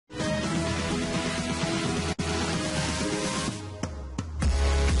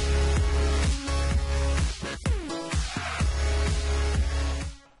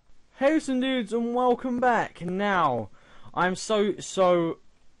Hey some dudes and welcome back. Now, I'm so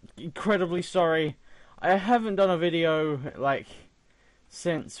incredibly sorry. I haven't done a video like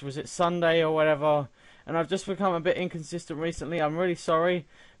since, was it Sunday or whatever, and I've just become a bit inconsistent recently. I'm really sorry.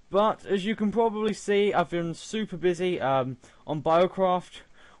 But as you can probably see, I've been super busy on Biocraft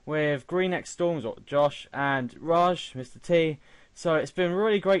with Green X Storms, or Josh, and Raj, Mr. T. So it's been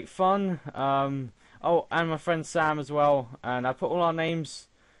really great fun. Oh, and my friend Sam as well. And I put all our names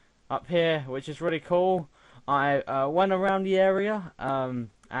up here, which is really cool. I went around the area,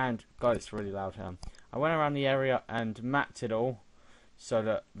 and God, it's really loud here. I went around the area and mapped it all,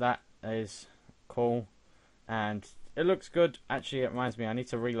 so that is cool, and it looks good. Actually, it reminds me, I need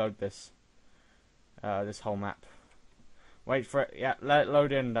to reload this this whole map. Wait for it. Yeah, let it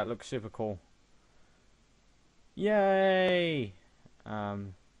load in. That looks super cool. Yay!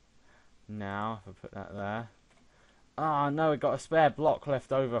 Now if I put that there. Ah, no, we got a spare block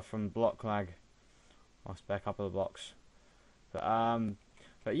left over from block lag. Or a spare couple of blocks.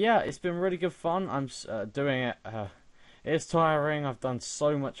 But yeah, it's been really good fun. I'm doing it. It's tiring. I've done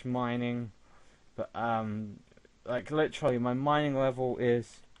so much mining, but like literally, my mining level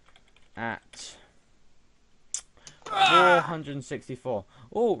is at 464.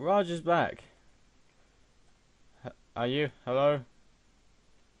 Oh, Raj is back. Are you? Hello,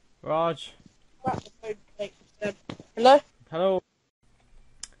 Raj. Hello? Hello.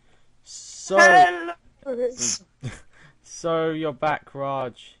 So, Hello. so you're back,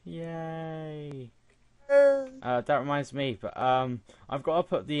 Raj. Yay. That reminds me, but I've got to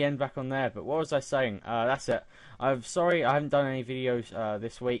put the end back on there. But what was I saying? That's it. I'm sorry I haven't done any videos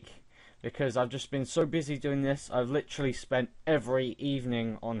this week because I've just been so busy doing this. I've literally spent every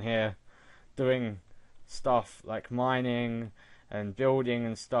evening on here doing stuff like mining and building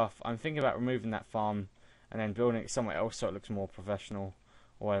and stuff. I'm thinking about removing that farm and then building it somewhere else so it looks more professional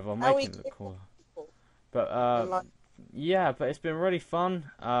or whatever, making it look cooler. But yeah, but it's been really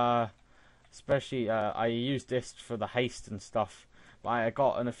fun. Especially I used this for the haste and stuff. But I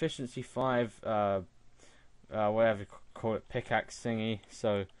got an efficiency 5 whatever you call it, pickaxe thingy,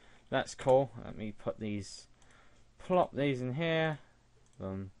 so that's cool. Let me plop these in here,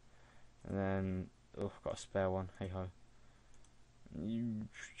 and then I've got a spare one. Hey ho. You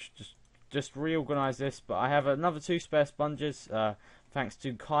just reorganize this, but I have another 2 spare sponges. Thanks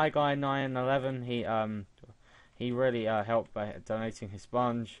to Kai Guy 911, he really helped by donating his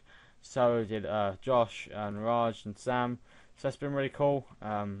sponge. So did Josh and Raj and Sam. So that's been really cool.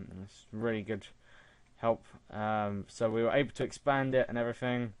 It's really good help. So we were able to expand it and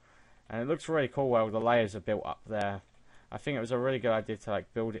everything, and it looks really cool where all the layers are built up there. I think it was a really good idea to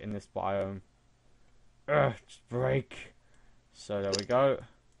like build it in this biome. Just break. So there we go.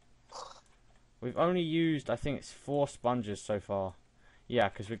 We've only used, I think it's 4 sponges so far. Yeah,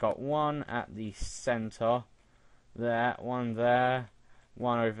 because we got one at the center, there, one there,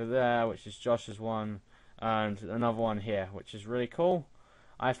 one over there, which is Josh's one, and another one here, which is really cool.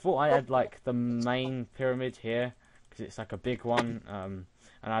 I thought I had like the main pyramid here because it's like a big one, and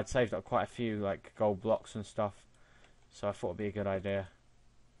I'd saved up quite a few like gold blocks and stuff, so I thought it'd be a good idea.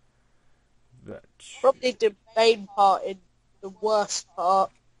 But Probably the main part, in the worst part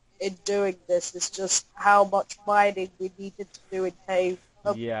in doing this, is just how much mining we needed to do in cave.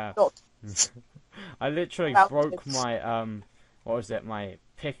 yeah, Not I literally broke my what was it, my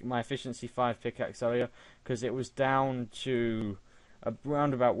efficiency 5 pickaxe earlier because it was down to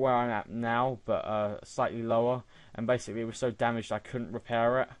around about where I'm at now, but slightly lower, and basically it was so damaged I couldn't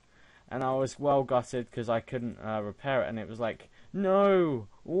repair it, and I was well gutted because I couldn't repair it, and it was like, no,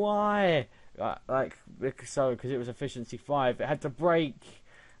 why? Like because it was efficiency 5, it had to break,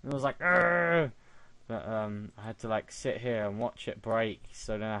 and I was like, Argh! But I had to like sit here and watch it break,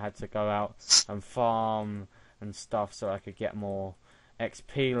 so then I had to go out and farm and stuff so I could get more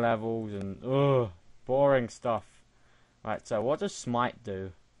XP levels and boring stuff. Right, so what does smite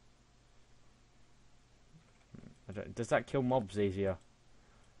do? Does that kill mobs easier?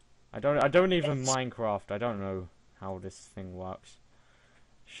 I don't even Minecraft. I don't know how this thing works.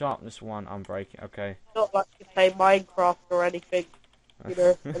 Sharpness 1, unbreaking. Okay. not like you play Minecraft or anything, you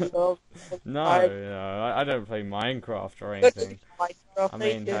know. No, I don't play Minecraft or anything. I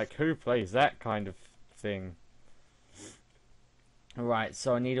mean, like, who plays that kind of thing? Right,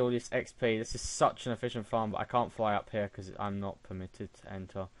 so I need all this XP. This is such an efficient farm, but I can't fly up here because I'm not permitted to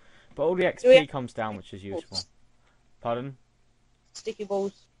enter. But all the XP comes down, which is useful. Pardon? Sticky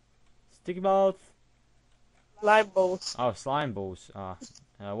balls. Sticky balls? Slime balls. Oh, slime balls.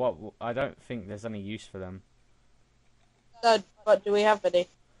 What? I don't think there's any use for them. No, but do we have any?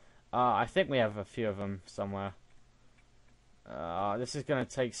 I think we have a few of them somewhere. This is gonna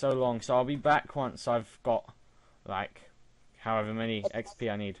take so long, so I'll be back once I've got like however many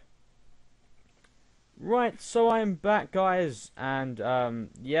XP I need. Right, so I'm back, guys, and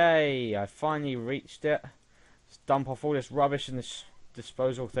yay, I finally reached it. Just dump off all this rubbish in this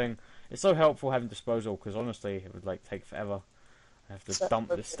disposal thing. It's so helpful having disposal, because honestly it would like take forever. I have to dump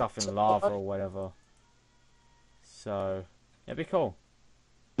this stuff in lava or whatever. So it'd be cool.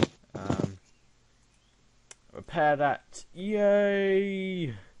 Repair that.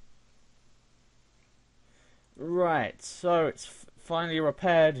 Yay! Right, so it's finally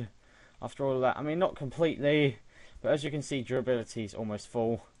repaired after all of that. I mean, not completely, but as you can see, durability is almost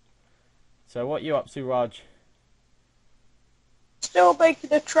full. So what are you up to, Raj? Still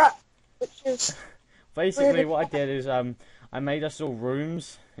making a trap, which is... Basically, really what I did is I made us all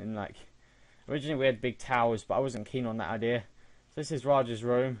rooms, and like, originally we had big towers, but I wasn't keen on that idea. So this is Raj's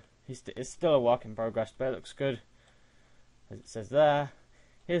room. It's still a work in progress, but it looks good, as it says there.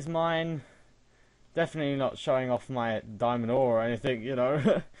 Here's mine. Definitely not showing off my diamond ore or anything, you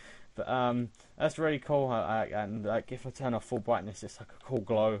know. But that's really cool. And like, if I turn off full brightness, it's like a cool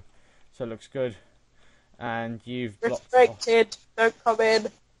glow, so it looks good. And you've restricted. Don't come in.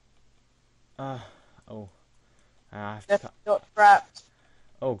 Oh. I have to got trapped.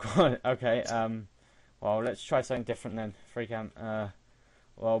 Oh god. Okay. Well, let's try something different then. Free camp.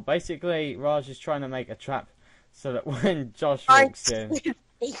 Well, basically, Raj is trying to make a trap so that when Josh walks in,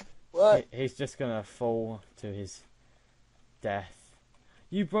 he's just gonna fall to his death.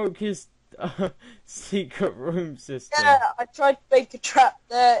 You broke his secret room system. Yeah, I tried to make a trap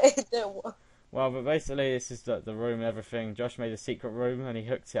there. It didn't work. Well, but basically, this is the room and everything. Josh made a secret room and he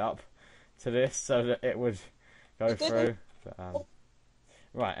hooked it up to this so that it would go through. But,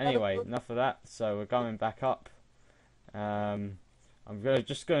 right, anyway, enough of that. So we're going back up. I'm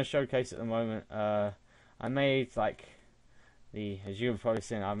just gonna showcase at the moment. I made like as you've probably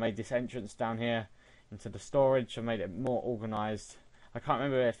seen, I made this entrance down here into the storage. I made it more organised. I can't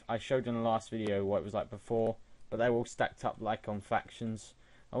remember if I showed in the last video what it was like before, but they were all stacked up like on factions.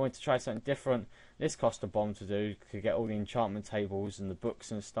 I wanted to try something different. This cost a bomb to do, to get all the enchantment tables and the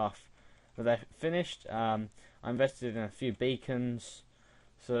books and stuff. But they're finished. I invested in a few beacons,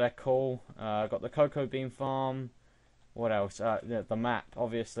 so they're cool. I got the cocoa bean farm. What else? The map,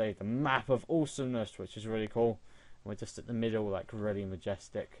 obviously. The map of awesomeness, which is really cool. We're just at the middle, like really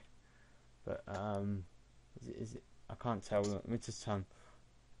majestic. But, is it? I can't tell. Let me just no,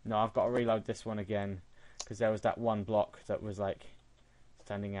 I've got to reload this one again, because there was that one block that was like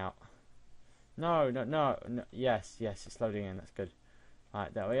standing out. No. Yes, it's loading in. That's good.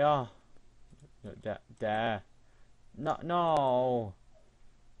 Right, there we are. There. No.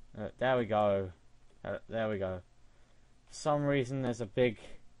 There we go. There we go. For some reason, there's a big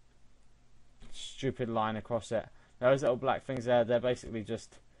stupid line across it. Those little black things there, they're basically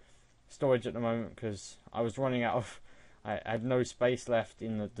just storage at the moment, because I was running out of... I had no space left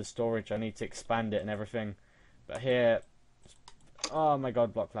in the storage. I need to expand it and everything. But here... Oh my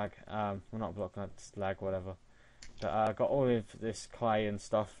god, block lag. Well, not block lag, it's lag, whatever. But I got all of this clay and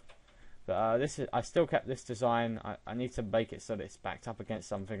stuff. But this is... I still kept this design. I need to make it so that it's backed up against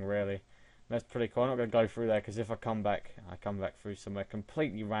something, really. That's pretty cool. I'm not going to go through there, because if I come back through somewhere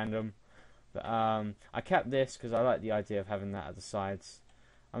completely random. But I kept this because I like the idea of having that at the sides.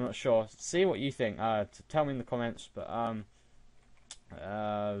 I'm not sure. See what you think. Tell me in the comments. But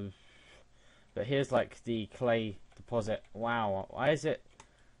here's like the clay deposit. Wow, why is it?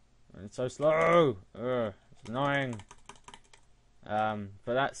 It's so slow. It's annoying. But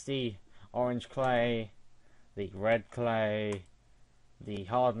that's the orange clay, the red clay, the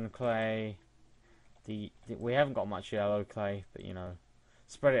hardened clay. We haven't got much yellow clay, but you know,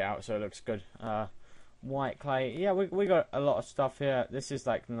 spread it out so it looks good. White clay, yeah, we got a lot of stuff here. This is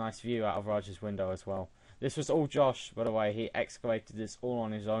like a nice view out of Raj's window as well. This was all Josh, by the way. He excavated this all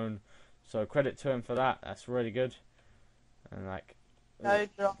on his own, so credit to him for that. That's really good. And like, No,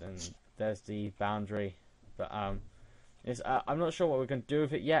 and there's the boundary. But I'm not sure what we're gonna do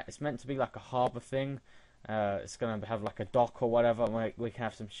with it yet. It's meant to be like a harbour thing. It's gonna have like a dock or whatever, and we can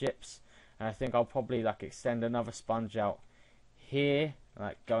have some ships. And I think I'll probably like extend another sponge out here,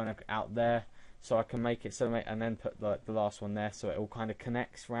 like going out there, so I can make it so, and then put the last one there, so it all kind of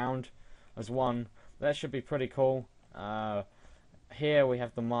connects round as one. That should be pretty cool. Here we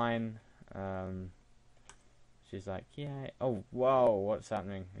have the mine. She's like, yeah. Oh, whoa, what's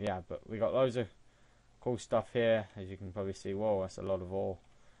happening? Yeah, but we got loads of cool stuff here, as you can probably see. Whoa, that's a lot of ore.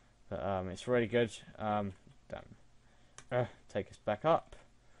 But it's really good. Take us back up.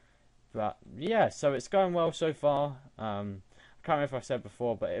 But yeah, so it's going well so far. I can't remember if I said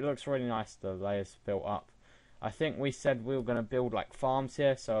before, but it looks really nice, the layers built up. I think we said we were going to build like farms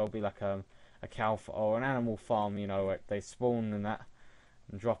here, so it'll be like a cow or an animal farm, you know, where they spawn and that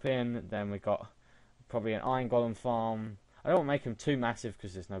and drop in. Then we got probably an iron golem farm. I don't want to make them too massive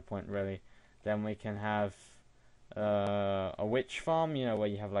because there's no point really. Then we can have a witch farm, you know, where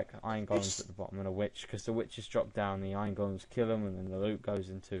you have like iron golems at the bottom and a witch, because the witches drop down, the iron golems kill them, and then the loot goes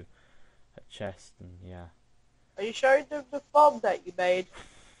into a chest. And yeah. Are you showing them the farm that you made?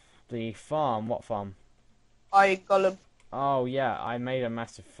 The farm? What farm? Iron Golem. Oh yeah, I made a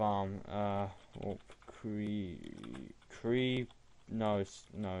massive farm. No,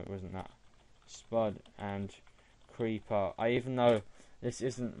 it wasn't that. Spud and Creeper. I even though this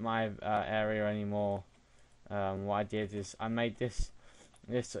isn't my area anymore. What I did is I made this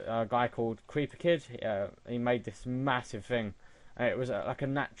guy called Creeper Kid. He made this massive thing. It was like a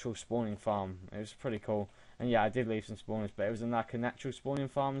natural spawning farm. It was pretty cool. And yeah, I did leave some spawners, but it was like a natural spawning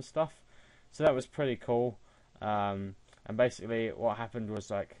farm and stuff. So that was pretty cool. And basically what happened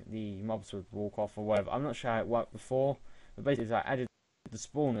was like the mobs would walk off or whatever. I'm not sure how it worked before, but basically I added the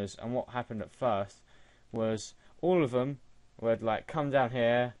spawners, and what happened at first was all of them would like come down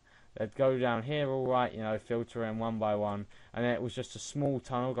here, they'd go down here all right, you know, filter in one by one, and then it was just a small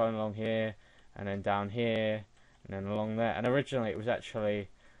tunnel going along here, and then down here, and then along there. And originally it was actually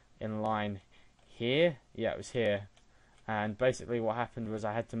in line here, yeah, it was here. And basically what happened was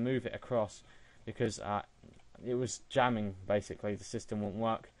I had to move it across because it was jamming. Basically the system wouldn't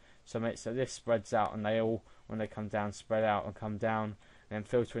work, so this spreads out, and they all, when they come down, spread out and come down and then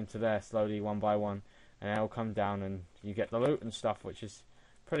filter into there slowly one by one, and they'll come down and you get the loot and stuff, which is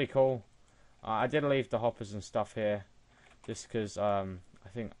pretty cool. I did leave the hoppers and stuff here just because I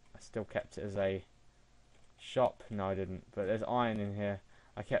think I still kept it as a shop. No, I didn't, but there's iron in here.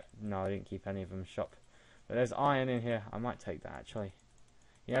 I didn't keep any of them shop, but there's iron in here. I might take that actually.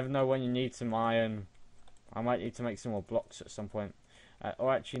 You never know when you need some iron. I might need to make some more blocks at some point.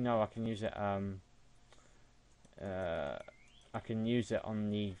 Or actually no, I can use it I can use it on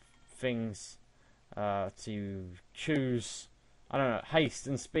the things to choose, I don't know, haste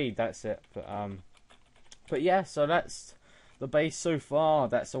and speed, that's it. But yeah, so that's the base so far.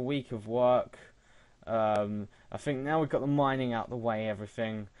 That's a week of work. I think now we've got the mining out the way,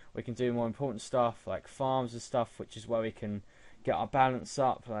 everything, we can do more important stuff like farms and stuff, which is where we can get our balance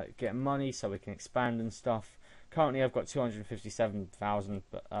up, like get money so we can expand and stuff. Currently I've got 257,000,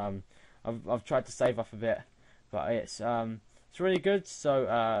 but I've tried to save up a bit, but it's really good.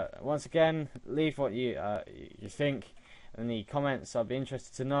 So once again, leave what you think in the comments. I'd be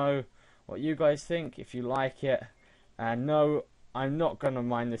interested to know what you guys think, if you like it. And no, I'm not going to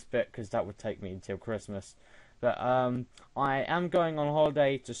mine this bit because that would take me until Christmas. But I am going on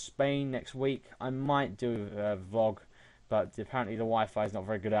holiday to Spain next week. I might do a vlog, but apparently the Wi-Fi is not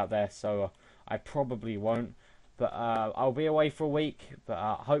very good out there, so I probably won't. But I'll be away for a week, but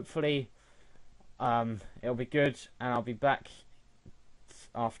hopefully it'll be good, and I'll be back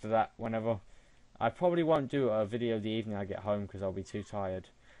after that whenever. I probably won't do a video the evening I get home because I'll be too tired.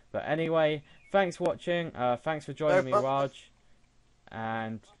 But anyway, thanks for watching. Thanks for joining me, Raj.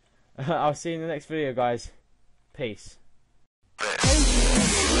 And I'll see you in the next video, guys. Peace. Hey,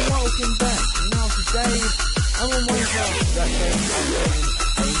 welcome back. Now today, I'm on Minecraft. That game I've been in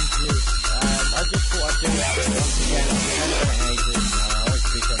ages. I just thought I'd do it once again. I've never done it in ages. I always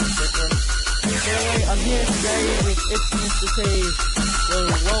do something different. So anyway, I'm here today with It's Mr. T. So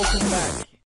welcome back.